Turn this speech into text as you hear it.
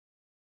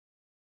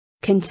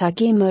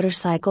Kentucky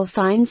Motorcycle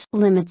Fines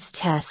Limits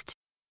Test.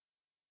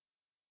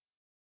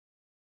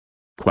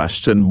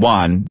 Question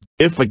 1.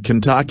 If a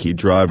Kentucky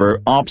driver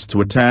opts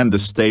to attend the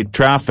state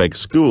traffic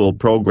school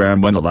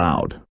program when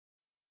allowed,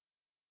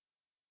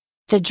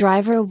 the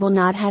driver will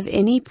not have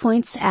any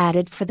points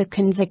added for the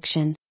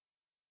conviction.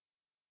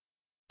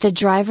 The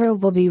driver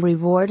will be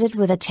rewarded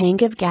with a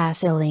tank of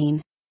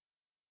gasoline.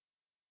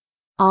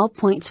 All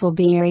points will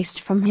be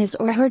erased from his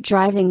or her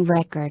driving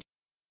record.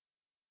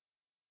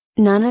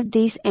 None of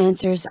these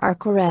answers are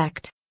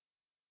correct.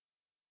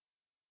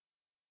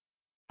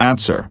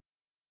 Answer.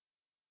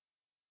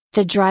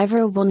 The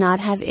driver will not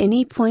have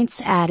any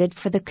points added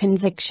for the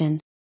conviction.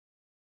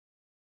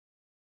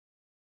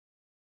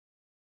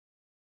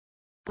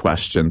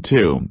 Question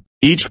 2.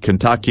 Each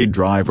Kentucky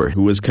driver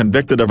who is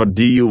convicted of a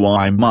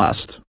DUI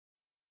must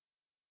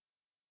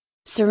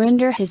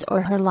surrender his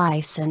or her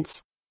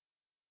license,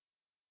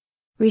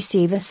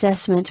 receive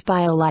assessment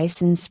by a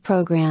license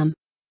program,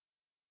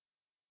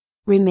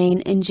 remain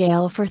in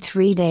jail for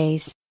 3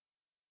 days.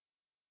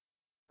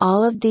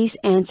 All of these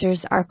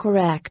answers are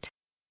correct.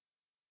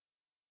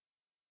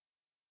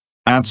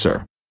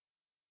 Answer.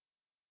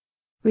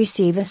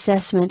 Receive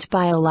assessment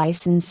by a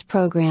license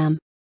program.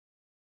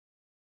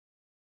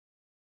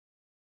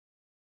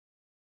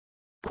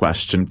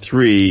 Question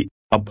 3.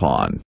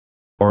 Upon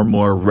or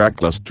more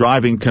reckless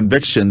driving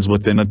convictions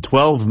within a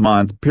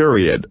 12-month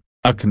period,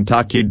 a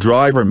Kentucky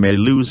driver may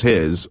lose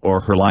his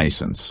or her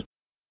license.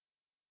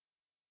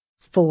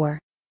 4,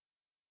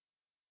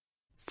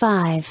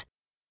 5,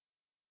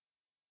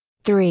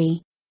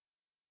 3,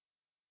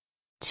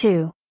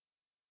 2.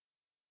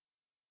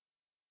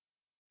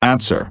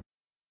 Answer.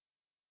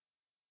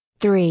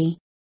 3.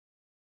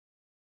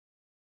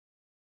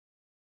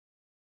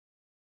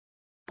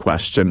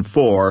 Question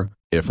 4.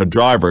 If a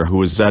driver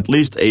who is at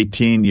least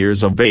 18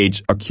 years of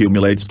age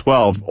accumulates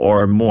 12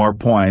 or more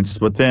points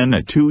within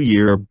a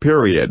 2-year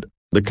period,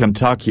 the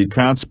Kentucky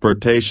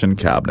Transportation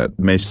Cabinet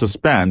may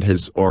suspend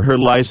his or her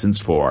license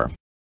for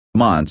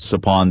months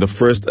upon the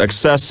first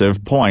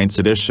excessive points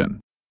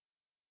addition.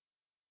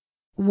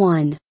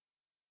 1,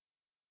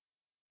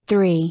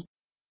 3,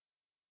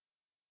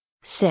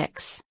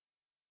 6,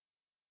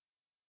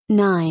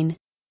 9.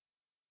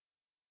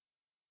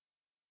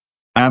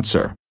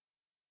 Answer.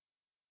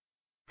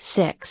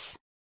 6.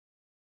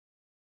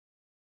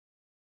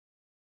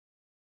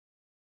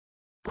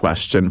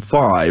 Question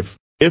 5.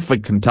 If a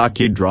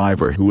Kentucky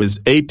driver who is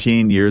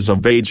 18 years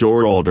of age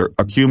or older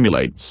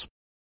accumulates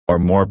or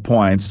more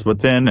points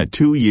within a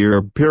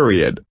 2-year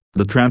period,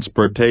 the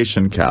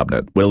Transportation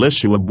Cabinet will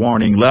issue a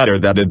warning letter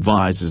that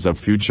advises of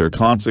future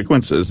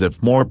consequences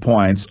if more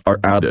points are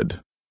added.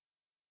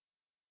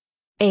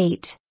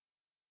 8,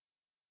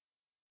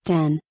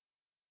 10,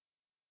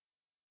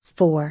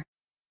 4,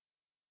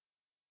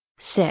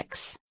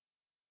 6.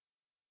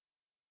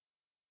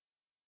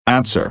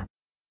 Answer.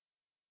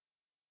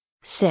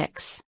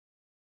 6.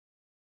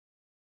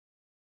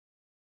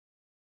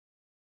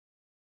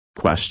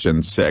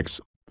 Question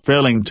 6.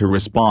 Failing to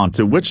respond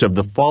to which of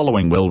the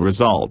following will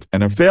result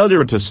in a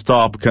failure to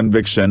stop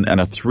conviction and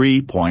a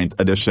 3-point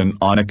addition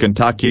on a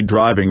Kentucky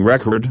driving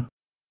record?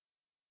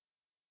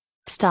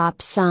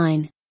 Stop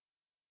sign,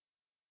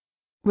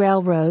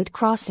 railroad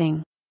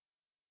crossing,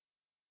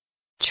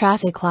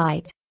 traffic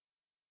light.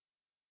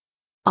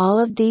 All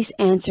of these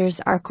answers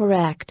are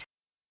correct.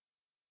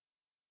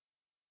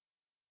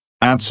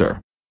 Answer.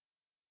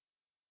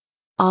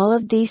 All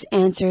of these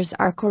answers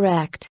are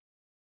correct.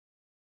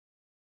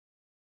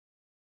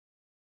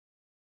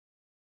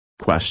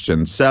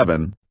 Question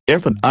 7.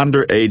 If an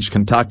underage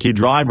Kentucky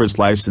driver's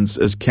license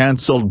is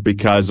cancelled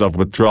because of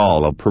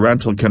withdrawal of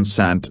parental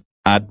consent,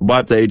 at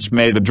what age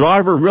may the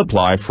driver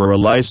reapply for a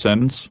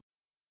license?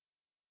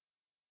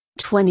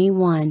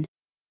 21,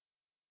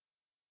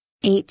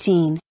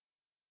 18,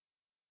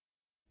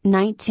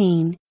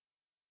 19,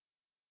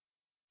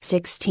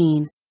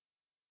 16.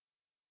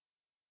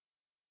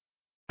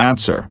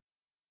 Answer.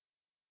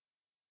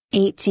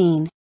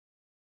 18.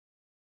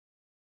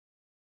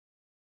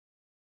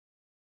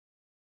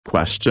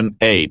 Question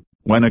 8.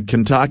 When a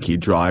Kentucky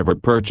driver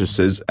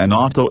purchases an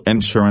auto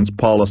insurance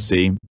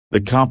policy,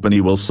 the company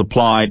will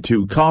supply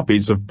 2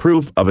 copies of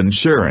proof of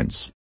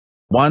insurance.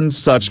 One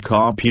such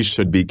copy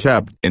should be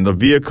kept in the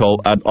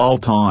vehicle at all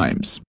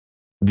times.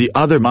 The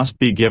other must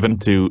be given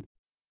to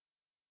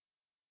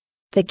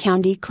the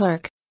county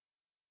clerk,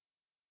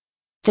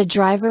 the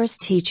driver's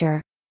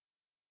teacher,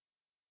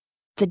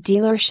 the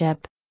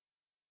dealership,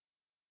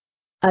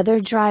 other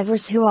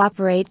drivers who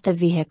operate the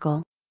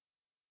vehicle.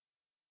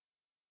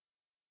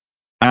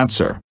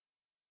 Answer.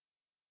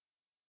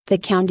 The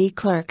county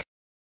clerk.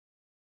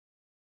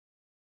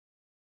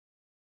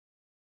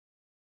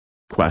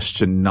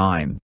 Question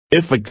 9.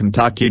 If a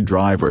Kentucky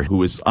driver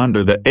who is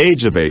under the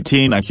age of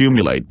 18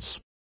 accumulates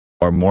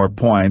or more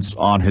points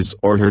on his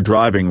or her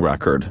driving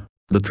record,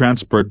 the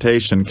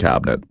Transportation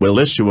Cabinet will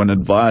issue an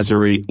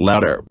advisory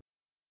letter.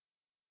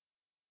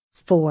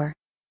 4,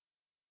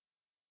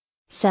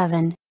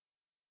 7,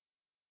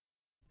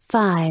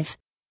 5,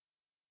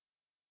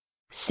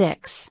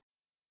 6.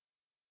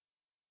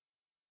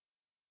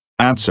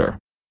 Answer.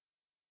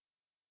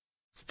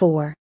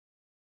 4.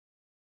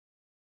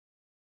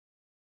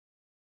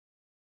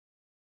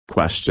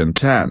 Question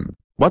 10.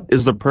 What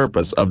is the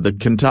purpose of the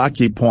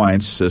Kentucky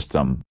points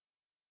system?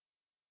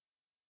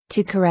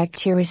 To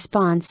correct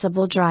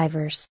irresponsible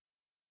drivers.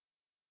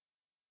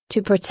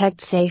 To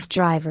protect safe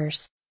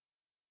drivers.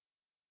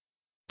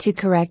 To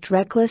correct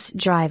reckless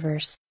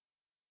drivers.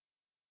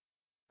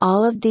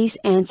 All of these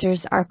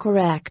answers are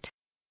correct.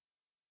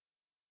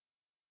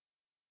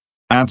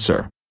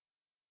 Answer.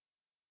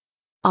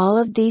 All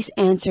of these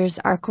answers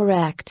are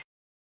correct.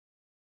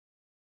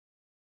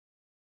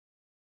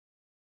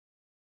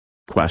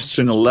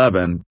 Question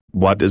 11.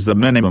 What is the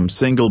minimum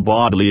single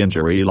bodily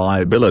injury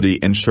liability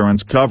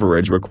insurance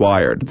coverage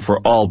required for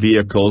all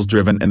vehicles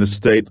driven in the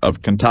state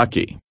of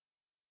Kentucky?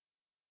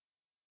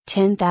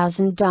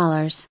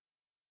 $10,000.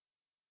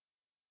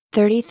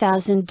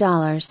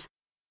 $30,000.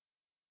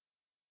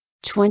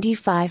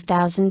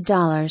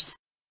 $25,000.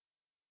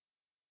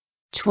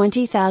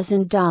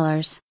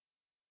 $20,000.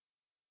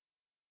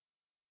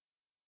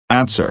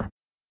 Answer.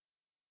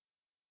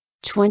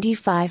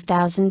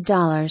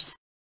 $25,000.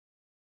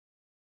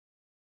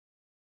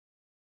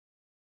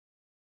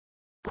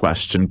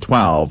 Question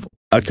 12.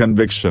 A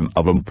conviction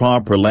of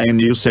improper lane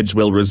usage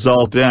will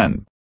result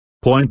in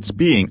points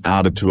being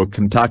added to a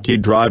Kentucky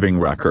driving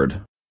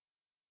record.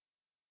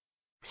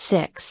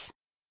 6.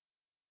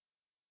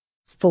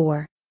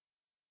 4.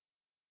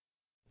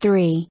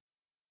 3.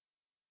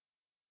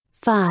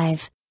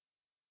 5.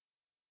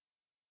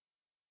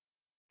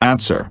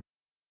 Answer.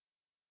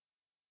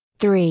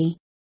 3.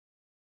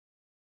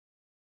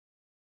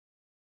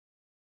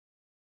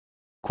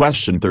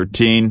 Question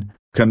 13.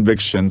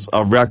 Convictions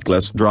of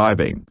reckless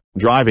driving,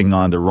 driving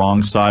on the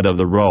wrong side of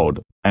the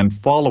road, and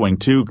following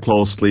too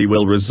closely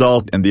will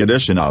result in the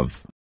addition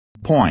of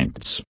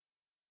points.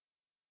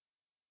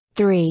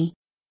 3.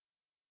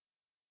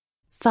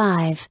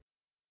 5.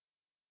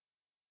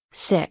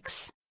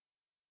 6.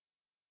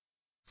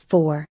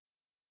 4.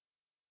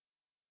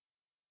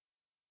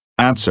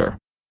 Answer.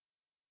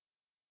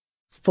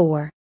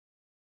 4.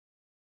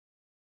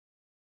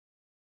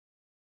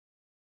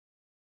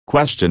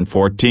 Question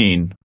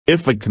 14.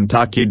 If a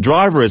Kentucky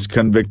driver is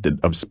convicted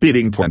of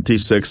speeding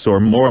 26 or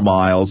more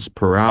miles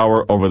per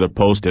hour over the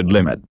posted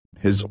limit,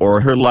 his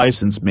or her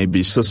license may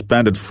be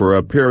suspended for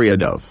a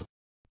period of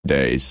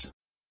days.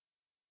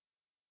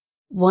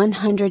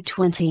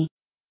 120.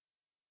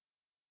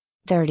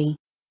 30.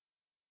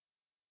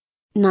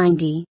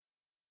 90.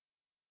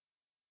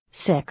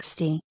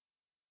 60.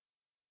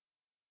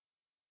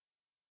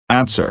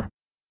 Answer.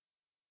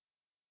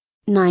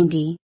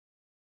 90.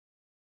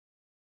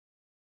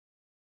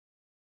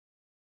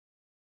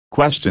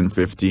 Question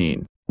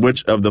 15.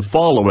 Which of the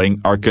following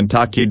are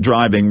Kentucky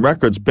driving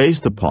records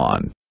based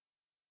upon?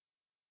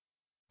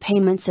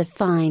 Payments of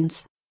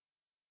fines.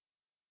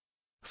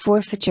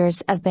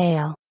 Forfeitures of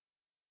bail.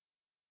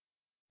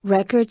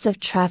 Records of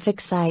traffic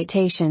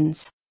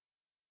citations.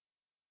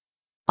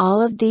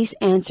 All of these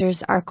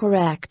answers are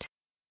correct.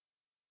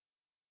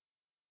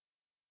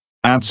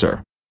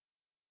 Answer.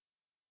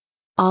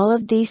 All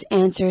of these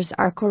answers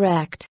are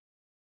correct.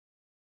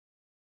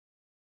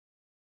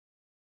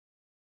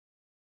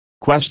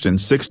 Question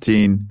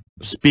 16.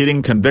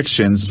 Speeding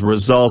convictions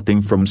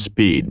resulting from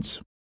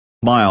speeds,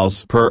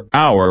 miles per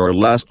hour or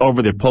less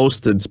over the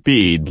posted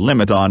speed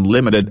limit on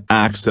limited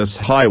access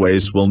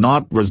highways will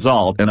not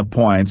result in a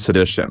points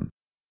addition.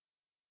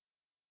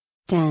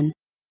 10.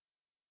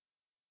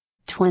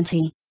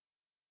 20.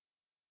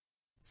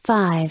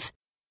 5.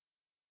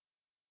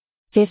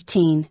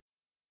 15.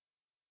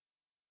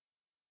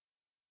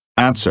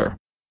 Answer.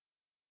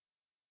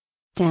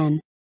 10.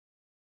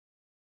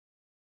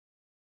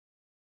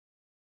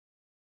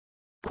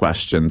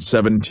 Question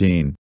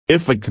 17.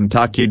 If a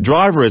Kentucky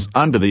driver is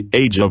under the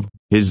age of,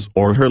 his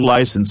or her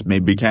license may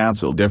be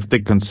cancelled if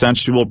the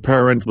consensual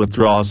parent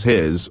withdraws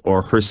his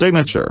or her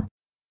signature.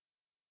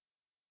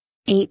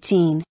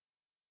 18.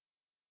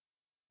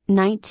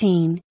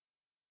 19.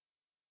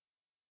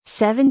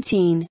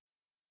 17.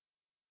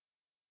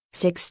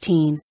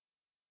 16.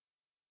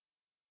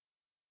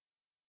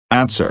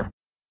 Answer.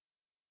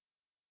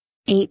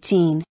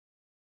 18.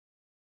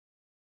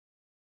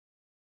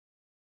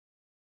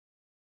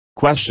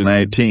 Question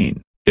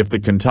 18. If the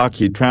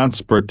Kentucky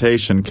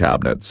Transportation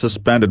Cabinet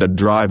suspended a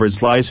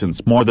driver's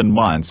license more than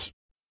once,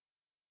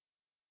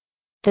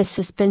 the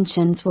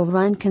suspensions will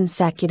run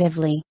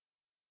consecutively.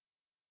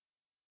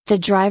 The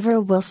driver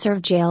will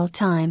serve jail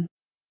time.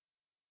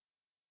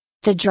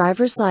 The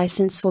driver's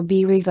license will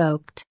be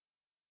revoked.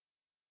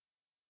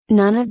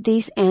 None of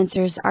these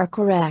answers are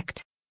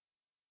correct.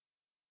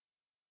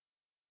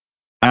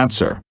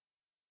 Answer.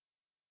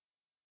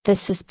 The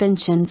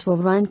suspensions will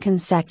run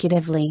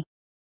consecutively.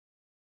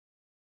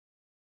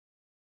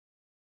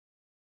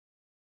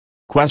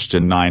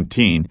 Question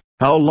 19.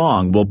 How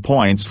long will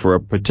points for a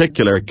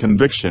particular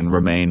conviction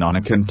remain on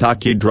a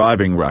Kentucky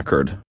driving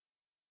record?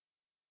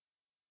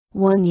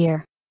 1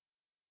 year.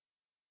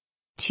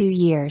 2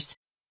 years.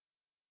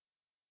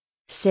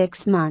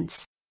 6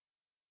 months.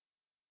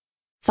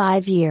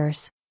 5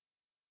 years.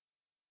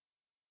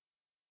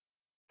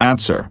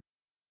 Answer.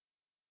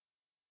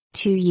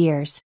 2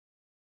 years.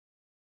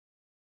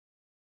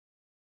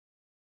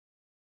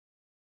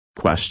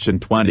 Question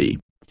 20.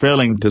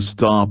 Failing to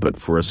stop it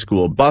for a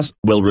school bus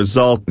will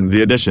result in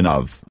the addition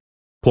of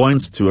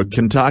points to a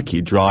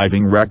Kentucky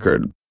driving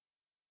record.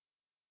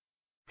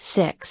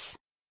 6,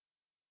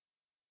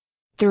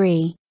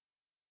 3,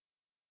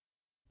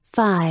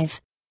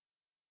 5,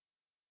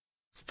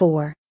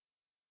 4.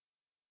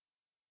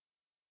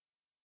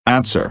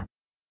 Answer.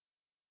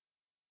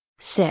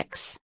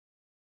 6.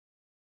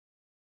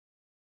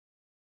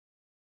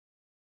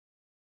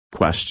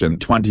 Question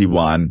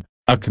 21.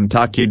 A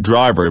Kentucky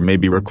driver may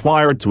be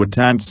required to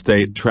attend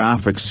state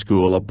traffic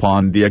school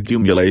upon the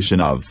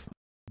accumulation of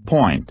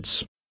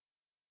points.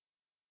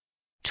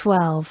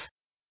 12,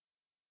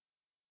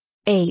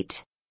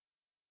 8,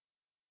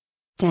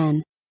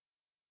 10,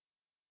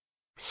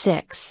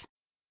 6.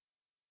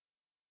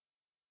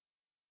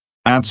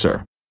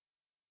 Answer.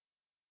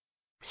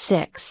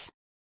 6.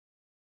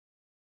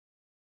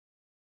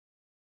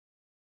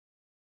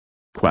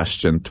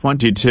 Question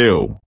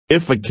 22.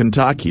 If a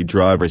Kentucky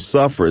driver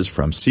suffers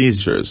from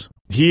seizures,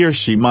 he or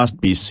she must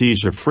be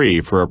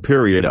seizure-free for a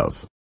period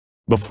of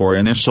before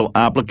initial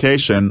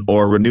application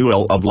or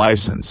renewal of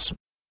license.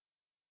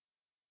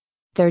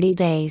 30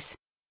 days.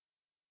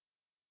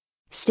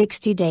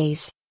 60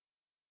 days.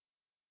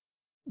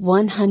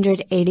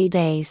 180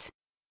 days.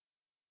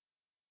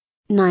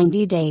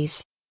 90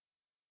 days.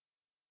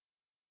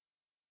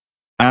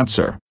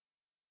 Answer.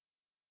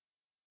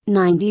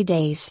 90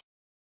 days.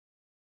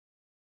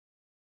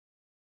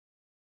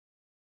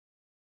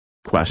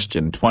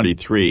 Question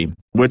 23.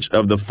 Which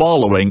of the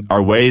following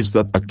are ways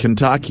that a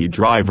Kentucky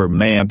driver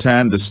may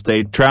attend the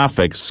state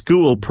traffic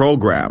school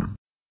program?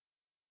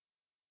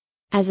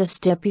 As a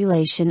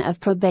stipulation of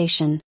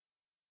probation.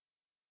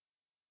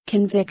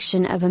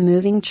 Conviction of a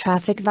moving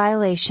traffic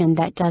violation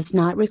that does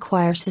not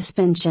require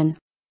suspension.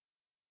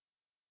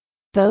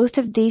 Both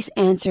of these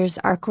answers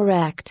are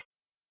correct.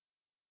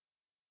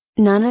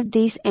 None of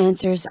these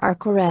answers are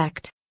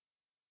correct.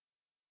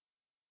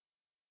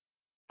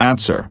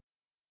 Answer.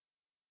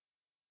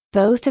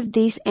 Both of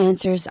these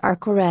answers are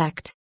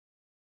correct.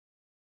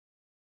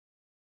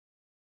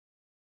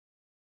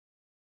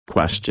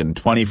 Question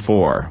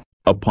 24.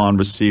 Upon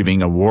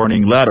receiving a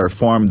warning letter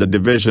from the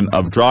Division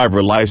of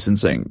Driver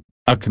Licensing,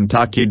 a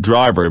Kentucky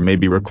driver may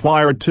be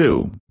required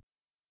to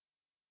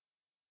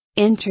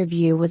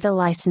interview with a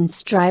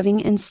licensed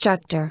driving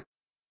instructor,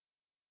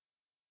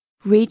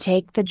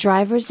 retake the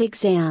driver's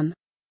exam,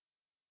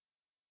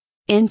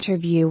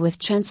 interview with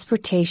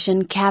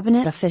transportation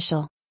cabinet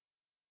official.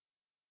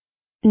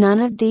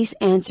 None of these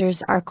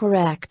answers are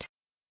correct.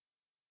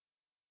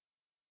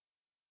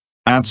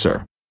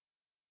 Answer.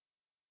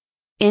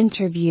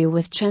 Interview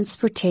with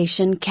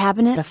transportation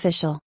cabinet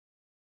official.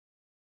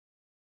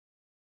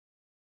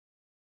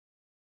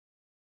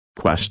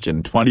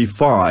 Question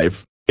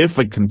 25. If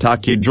a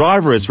Kentucky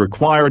driver is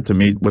required to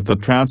meet with a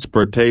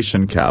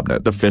transportation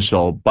cabinet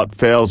official but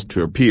fails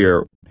to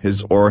appear,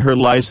 his or her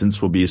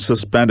license will be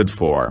suspended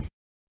for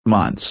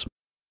months.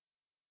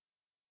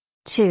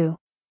 2,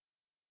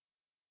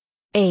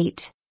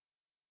 8,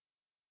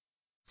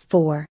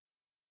 4,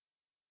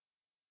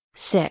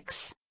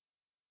 6.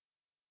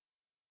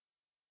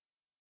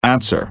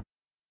 Answer.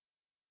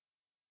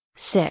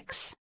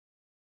 6.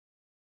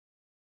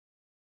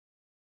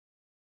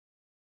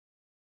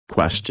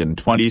 Question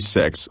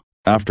 26.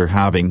 After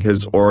having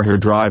his or her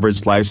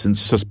driver's license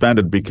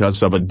suspended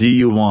because of a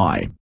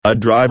DUI, a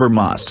driver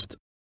must,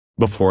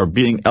 before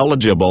being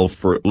eligible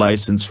for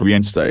license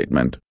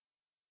reinstatement,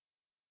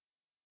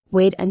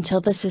 Wait until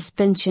the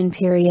suspension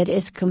period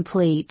is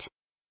complete.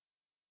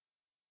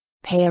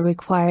 Pay a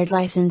required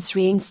license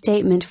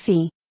reinstatement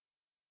fee.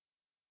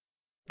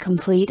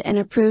 Complete an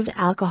approved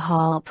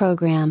alcohol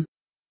program.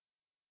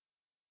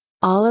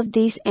 All of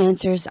these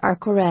answers are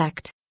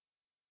correct.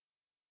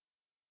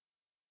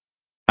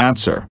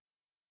 Answer.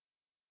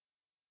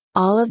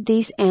 All of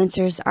these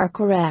answers are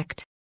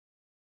correct.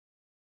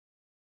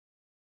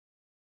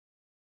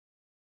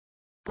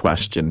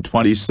 Question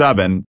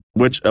 27.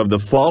 Which of the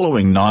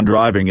following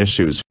non-driving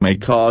issues may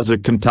cause a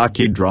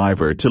Kentucky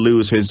driver to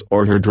lose his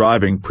or her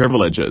driving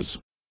privileges?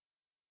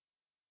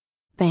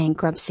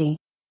 Bankruptcy.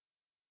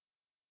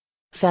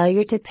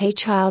 Failure to pay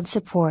child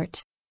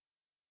support.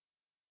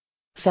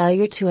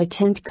 Failure to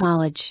attend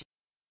college.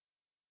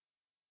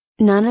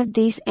 None of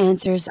these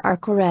answers are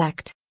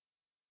correct.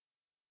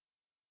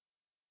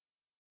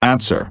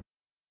 Answer.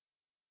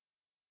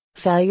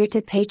 Failure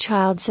to pay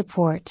child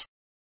support.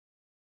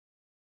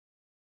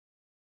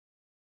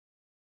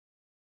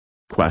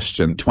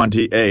 Question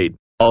 28.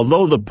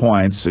 Although the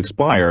points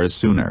expire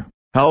sooner,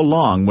 how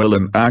long will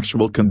an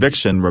actual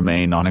conviction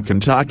remain on a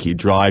Kentucky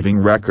driving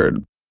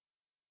record?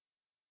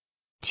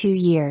 2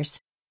 years.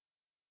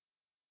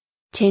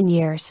 10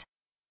 years.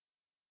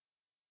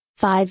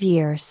 5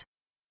 years.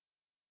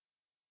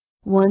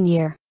 1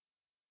 year.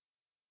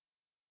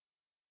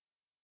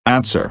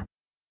 Answer.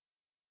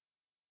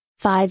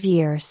 5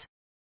 years.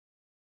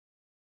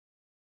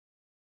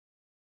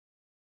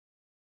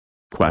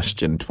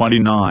 Question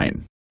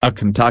 29. A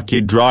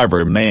Kentucky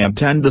driver may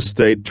attend the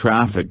state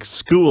traffic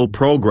school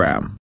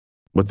program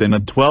within a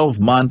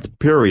 12-month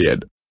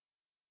period.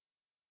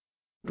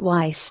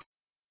 Twice.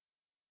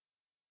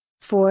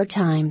 4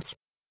 times.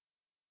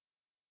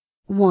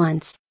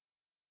 Once.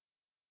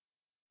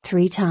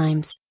 3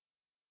 times.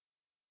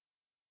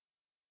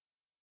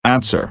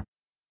 Answer.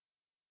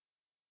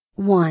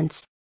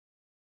 Once.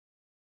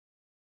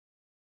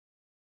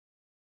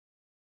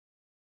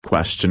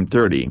 Question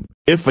 30.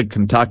 If a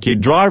Kentucky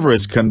driver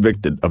is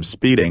convicted of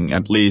speeding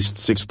at least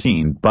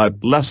 16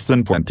 but less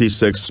than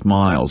 26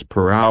 miles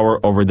per hour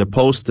over the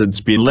posted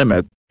speed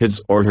limit, his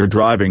or her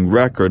driving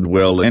record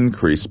will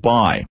increase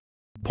by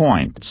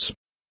points.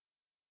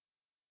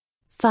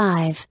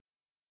 5.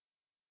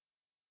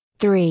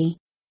 3.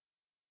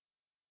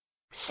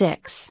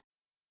 6.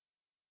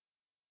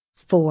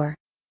 4.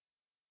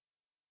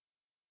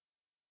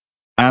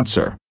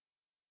 Answer.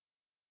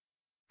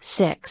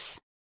 6.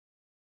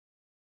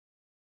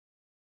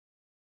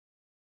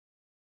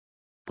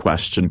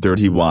 Question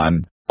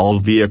 31. All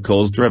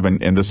vehicles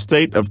driven in the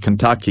state of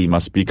Kentucky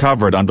must be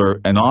covered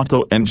under an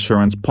auto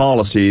insurance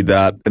policy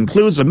that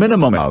includes a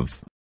minimum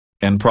of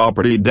in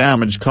property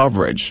damage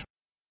coverage.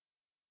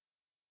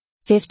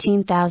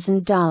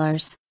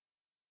 $15,000.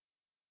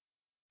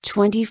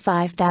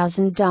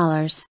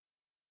 $25,000.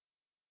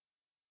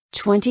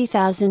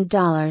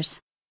 $20,000.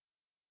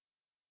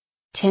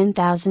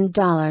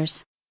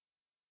 $10,000.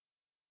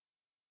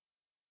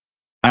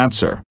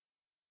 Answer.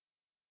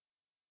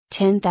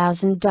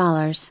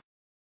 $10,000.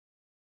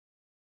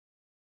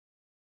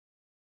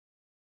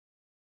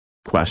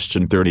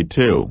 Question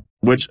 32.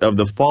 Which of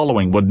the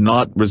following would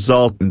not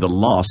result in the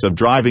loss of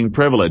driving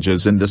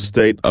privileges in the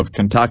state of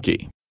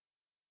Kentucky?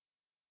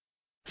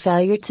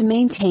 Failure to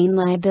maintain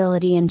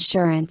liability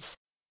insurance.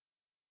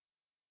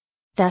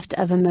 Theft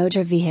of a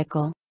motor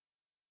vehicle.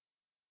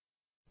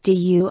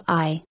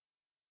 DUI.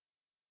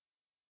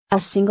 A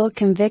single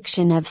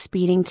conviction of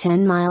speeding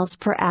 10 miles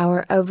per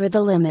hour over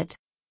the limit.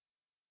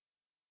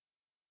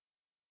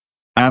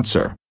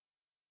 Answer.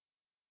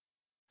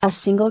 A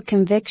single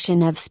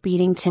conviction of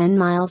speeding 10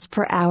 miles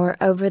per hour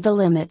over the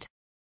limit.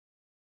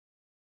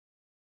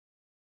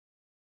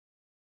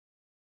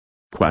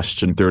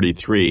 Question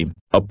 33.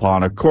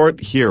 Upon a court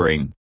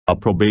hearing, a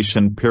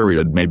probation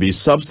period may be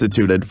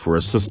substituted for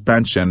a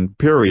suspension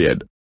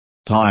period.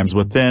 Times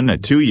within a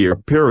 2-year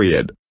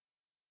period.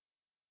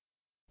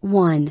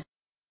 1.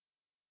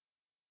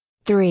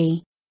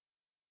 3.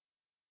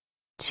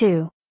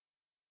 2.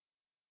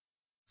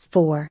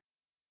 4.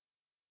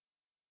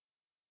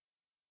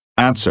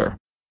 Answer.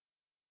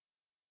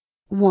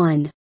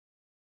 1.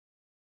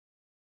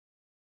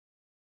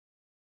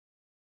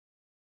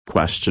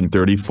 Question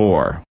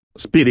 34.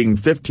 Speeding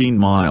 15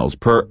 miles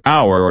per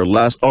hour or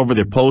less over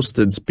the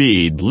posted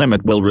speed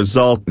limit will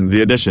result in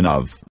the addition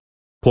of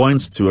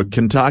points to a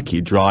Kentucky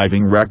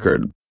driving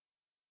record.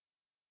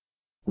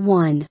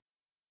 1.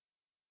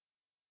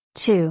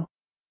 2.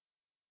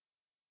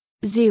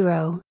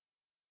 0.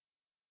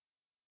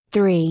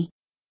 3.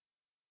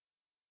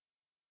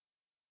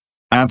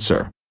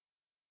 Answer.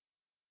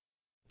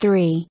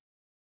 3.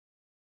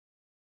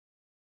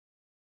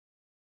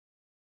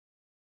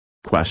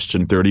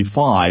 Question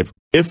 35.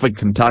 If a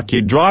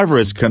Kentucky driver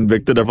is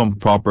convicted of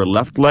improper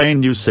left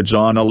lane usage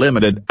on a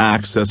limited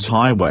access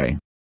highway,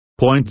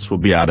 points will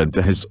be added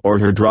to his or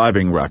her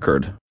driving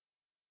record.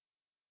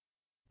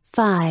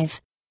 5.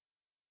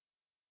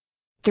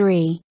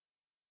 3.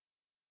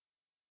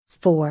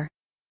 4.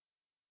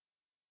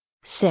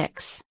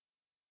 6.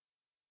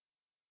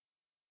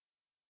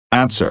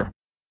 Answer.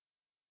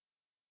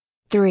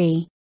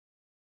 3.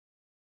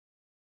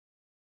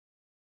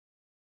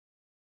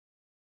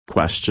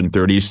 Question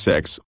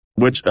 36.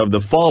 Which of the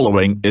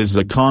following is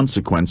the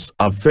consequence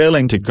of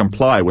failing to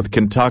comply with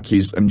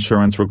Kentucky's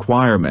insurance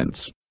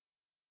requirements?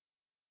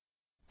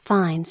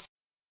 Fines.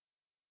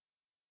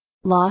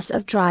 Loss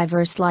of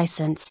driver's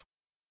license.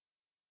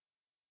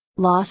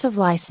 Loss of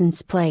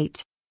license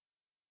plate.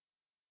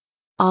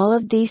 All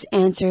of these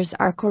answers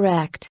are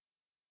correct.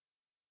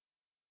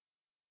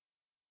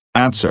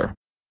 Answer.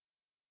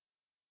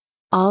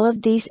 All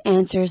of these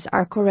answers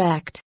are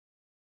correct.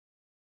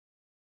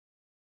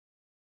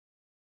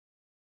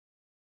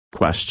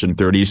 Question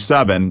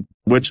 37.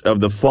 Which of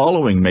the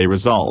following may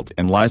result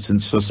in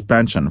license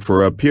suspension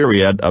for a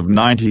period of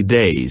 90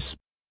 days?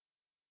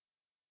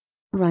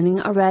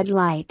 Running a red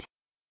light.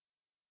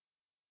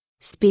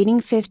 Speeding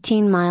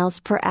 15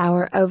 miles per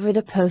hour over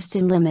the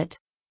posted limit.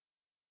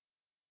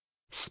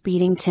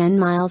 Speeding 10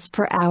 miles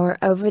per hour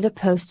over the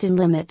posted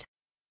limit.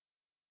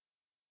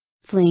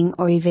 Fleeing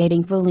or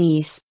evading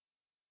police.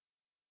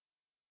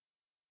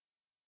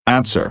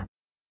 Answer.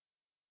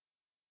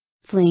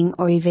 Fleeing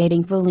or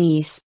evading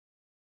police.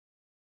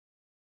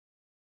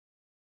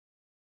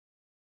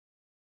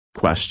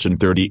 Question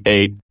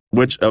 38.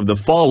 Which of the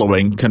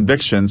following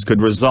convictions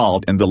could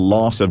result in the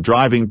loss of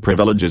driving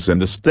privileges in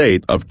the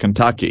state of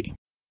Kentucky?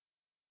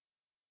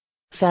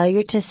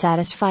 Failure to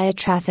satisfy a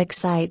traffic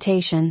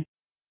citation.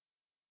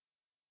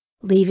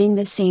 Leaving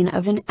the scene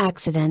of an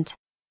accident.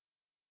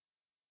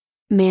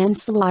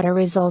 Manslaughter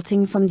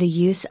resulting from the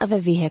use of a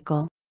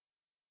vehicle.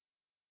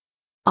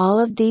 All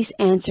of these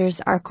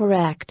answers are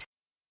correct.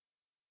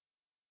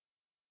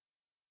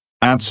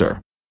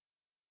 Answer.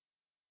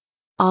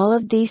 All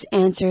of these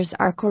answers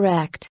are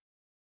correct.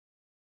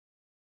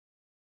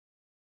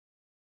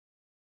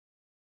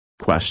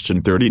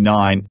 Question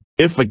 39.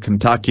 If a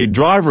Kentucky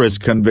driver is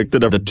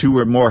convicted of the 2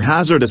 or more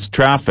hazardous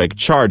traffic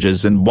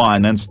charges in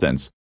one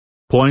instance,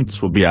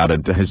 points will be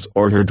added to his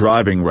or her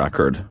driving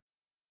record.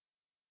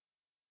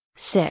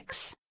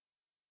 6,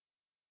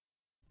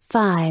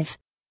 5,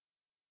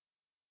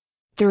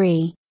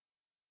 3,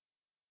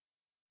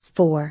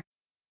 4.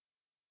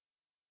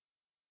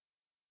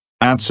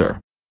 Answer.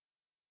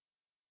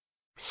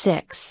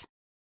 6.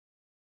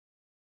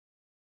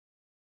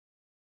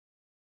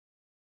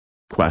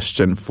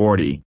 Question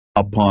 40.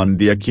 Upon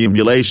the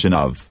accumulation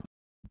of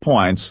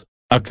points,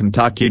 a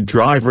Kentucky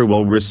driver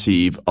will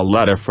receive a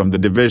letter from the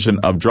Division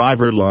of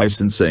Driver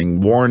Licensing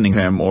warning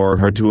him or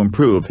her to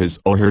improve his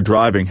or her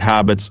driving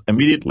habits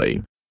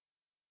immediately.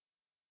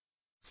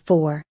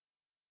 4,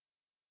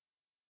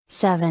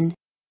 7,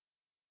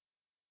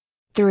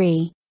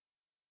 3,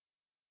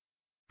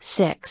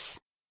 6.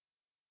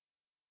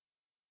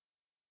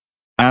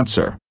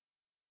 Answer.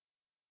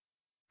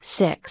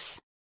 6.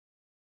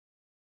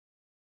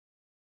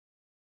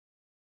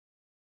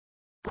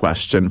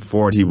 Question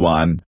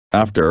 41.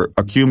 After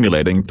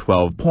accumulating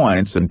 12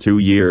 points in 2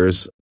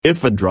 years,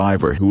 if a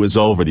driver who is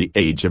over the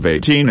age of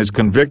 18 is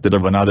convicted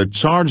of another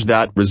charge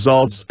that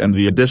results in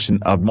the addition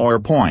of more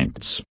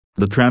points,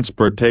 the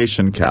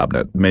Transportation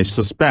Cabinet may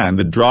suspend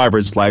the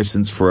driver's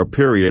license for a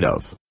period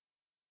of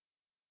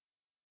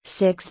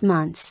 6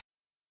 months,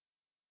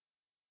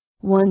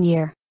 1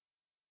 year,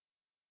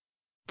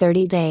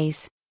 30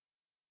 days,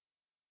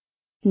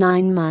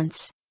 9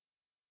 months.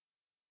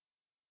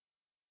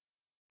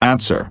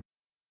 Answer.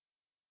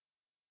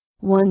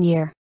 1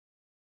 year.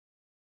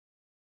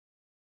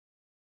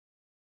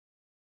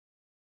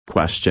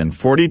 Question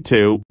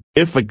 42.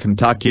 If a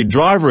Kentucky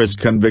driver is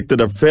convicted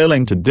of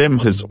failing to dim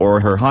his or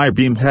her high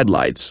beam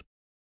headlights,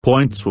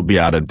 points will be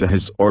added to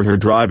his or her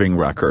driving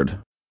record.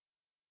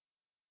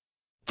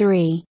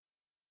 3,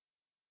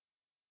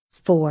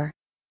 4,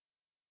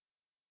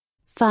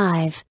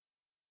 5,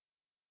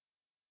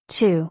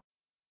 2.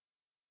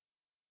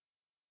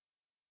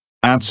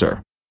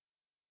 Answer.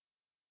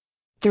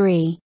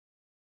 3.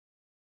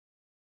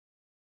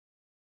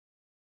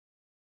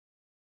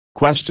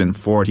 Question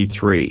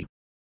 43.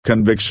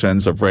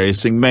 Convictions of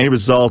racing may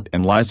result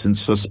in license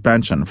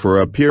suspension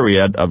for a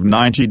period of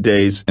 90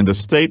 days in the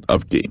state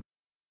of D.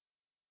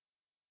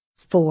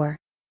 4,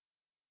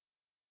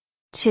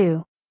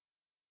 2,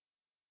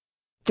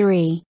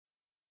 3,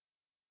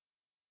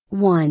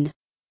 1.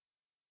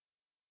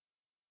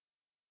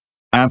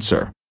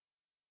 Answer.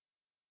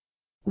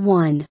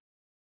 1.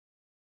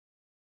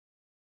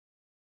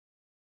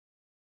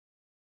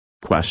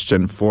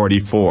 Question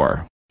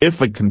 44.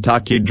 If a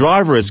Kentucky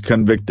driver is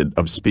convicted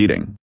of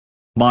speeding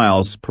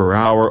miles per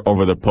hour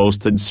over the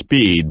posted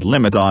speed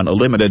limit on a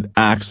limited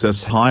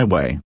access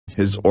highway,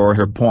 his or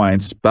her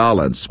points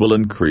balance will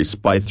increase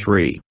by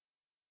 3.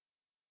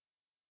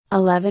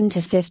 11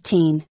 to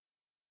 15,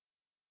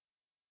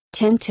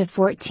 10 to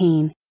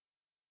 14,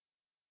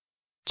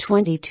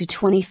 20 to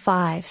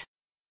 25,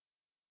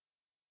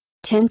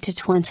 10 to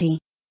 20.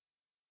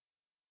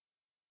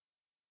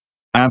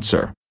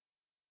 Answer.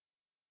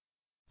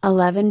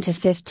 11 to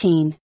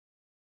 15.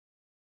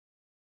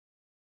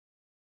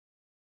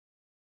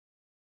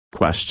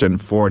 Question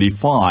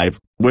 45.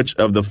 Which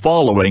of the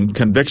following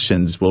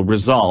convictions will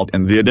result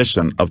in the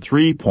addition of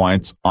 3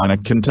 points on a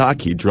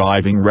Kentucky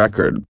driving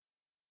record?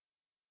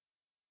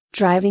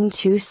 Driving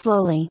too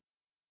slowly.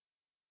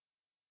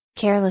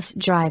 Careless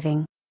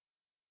driving.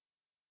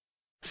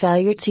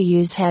 Failure to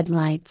use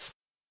headlights.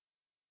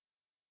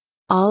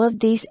 All of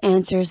these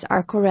answers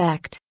are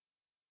correct.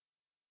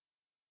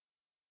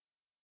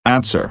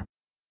 Answer.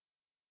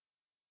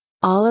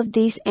 All of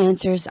these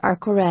answers are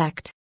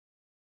correct.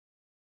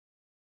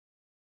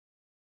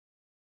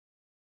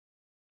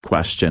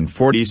 Question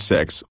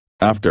 46.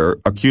 After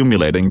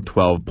accumulating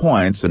 12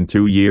 points in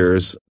 2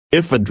 years,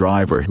 if a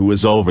driver who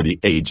is over the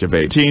age of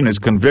 18 is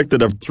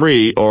convicted of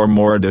 3 or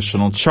more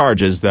additional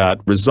charges that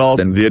result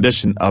in the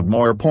addition of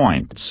more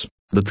points,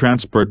 the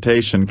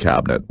Transportation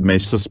Cabinet may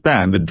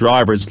suspend the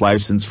driver's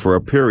license for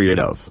a period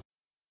of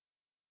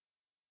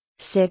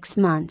 6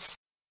 months.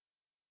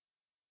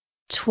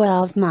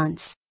 12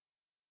 months.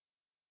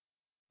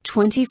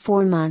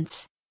 24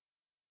 months.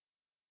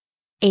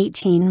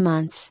 18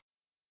 months.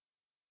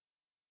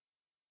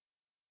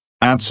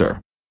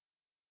 Answer.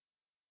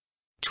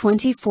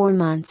 24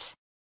 months.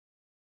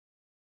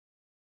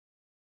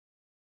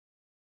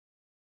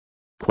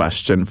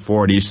 Question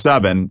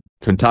 47.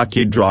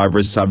 Kentucky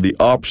drivers have the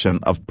option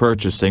of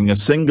purchasing a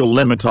single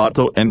limit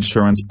auto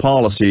insurance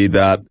policy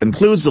that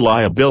includes the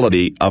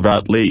liability of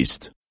at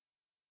least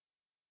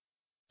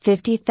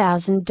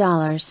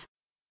 $50,000,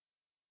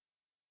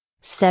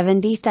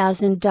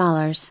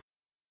 $70,000,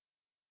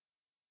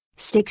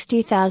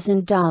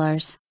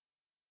 $60,000,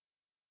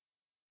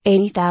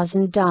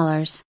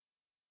 $80,000.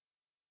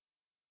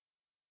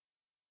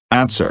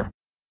 Answer.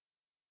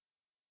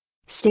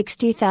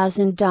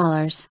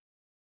 $60,000.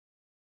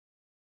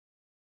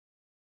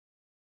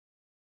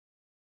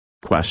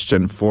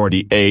 Question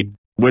 48.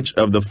 Which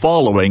of the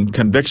following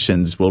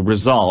convictions will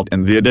result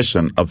in the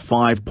addition of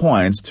 5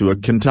 points to a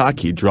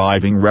Kentucky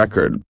driving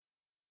record?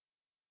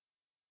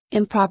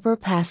 Improper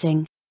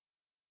passing.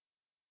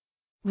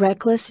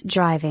 Reckless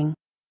driving.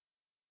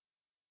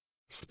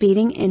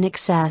 Speeding in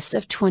excess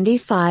of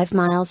 25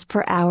 miles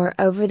per hour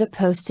over the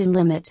posted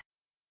limit.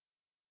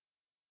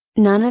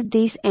 None of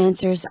these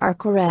answers are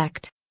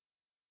correct.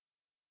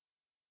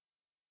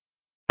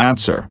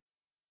 Answer.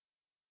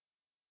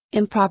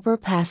 Improper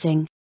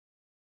passing.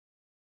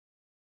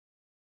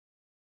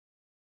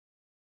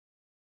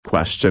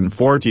 Question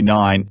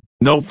 49.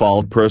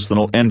 No-fault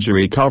personal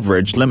injury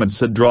coverage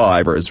limits a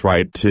driver's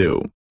right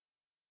to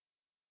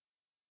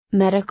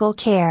Medical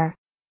care.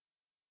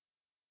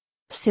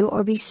 Sue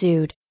or be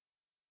sued.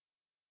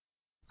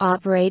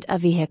 Operate a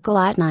vehicle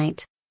at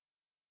night.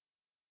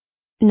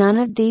 None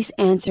of these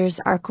answers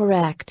are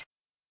correct.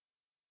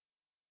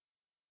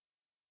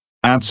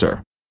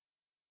 Answer.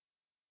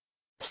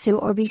 Sue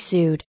or be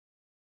sued.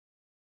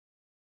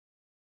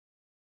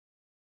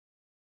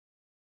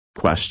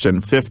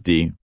 Question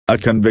 50. A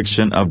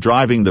conviction of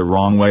driving the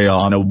wrong way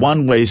on a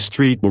one-way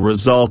street will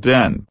result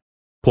in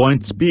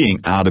points being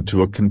added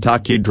to a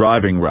Kentucky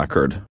driving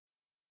record.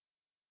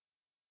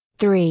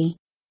 3,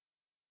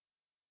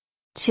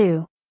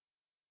 2,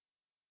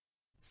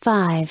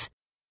 5,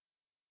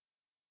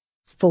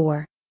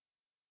 4.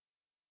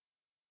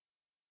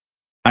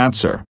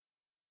 Answer.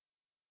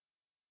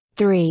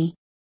 3.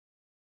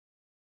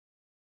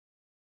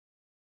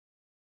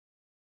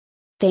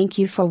 Thank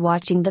you for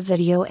watching the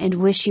video and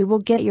wish you will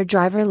get your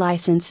driver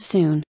license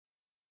soon.